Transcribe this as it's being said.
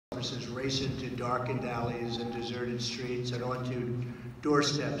officers race into darkened alleys and deserted streets and onto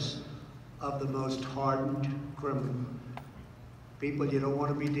doorsteps of the most hardened criminal. People you don't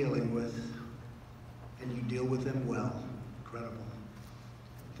want to be dealing with, and you deal with them well. Incredible.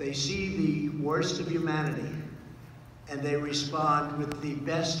 They see the worst of humanity, and they respond with the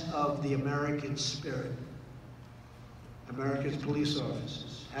best of the American spirit. America's police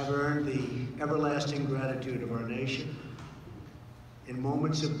officers have earned the everlasting gratitude of our nation. In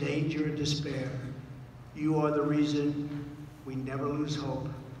moments of danger and despair, you are the reason we never lose hope,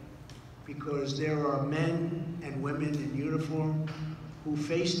 because there are men and women in uniform who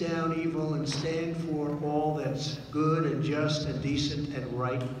face down evil and stand for all that's good and just and decent and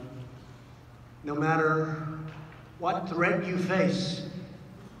right. No matter what threat you face,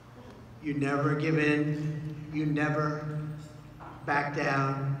 you never give in, you never back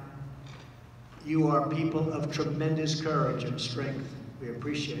down. You are people of tremendous courage and strength. We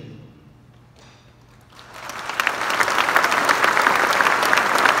appreciate it.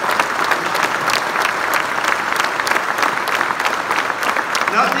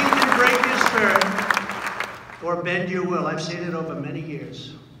 Nothing can break your spirit or bend your will. I've seen it over many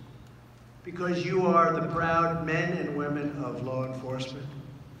years. Because you are the proud men and women of law enforcement.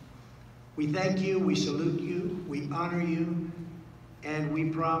 We thank you, we salute you, we honor you, and we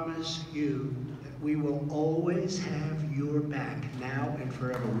promise you that we will always have your back, now and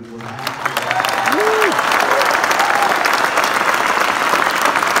forever. We will have your back.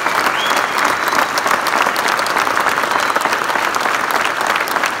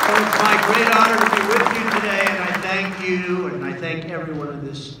 So it's my great honor to be with you today, and I thank you, and I thank everyone in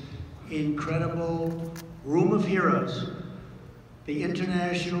this incredible room of heroes, the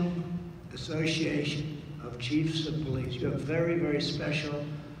International Association of Chiefs of Police. You are very, very special,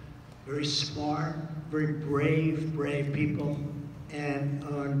 very smart, very brave people. And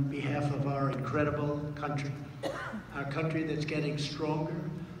on behalf of our incredible country, our country that's getting stronger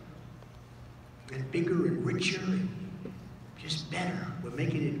and bigger and richer and just better, we're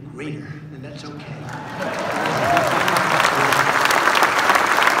making it greater, and that's okay.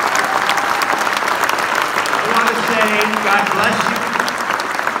 God bless you,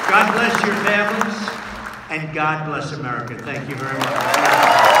 God bless your families, and God bless America. Thank you very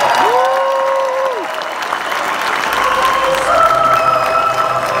much.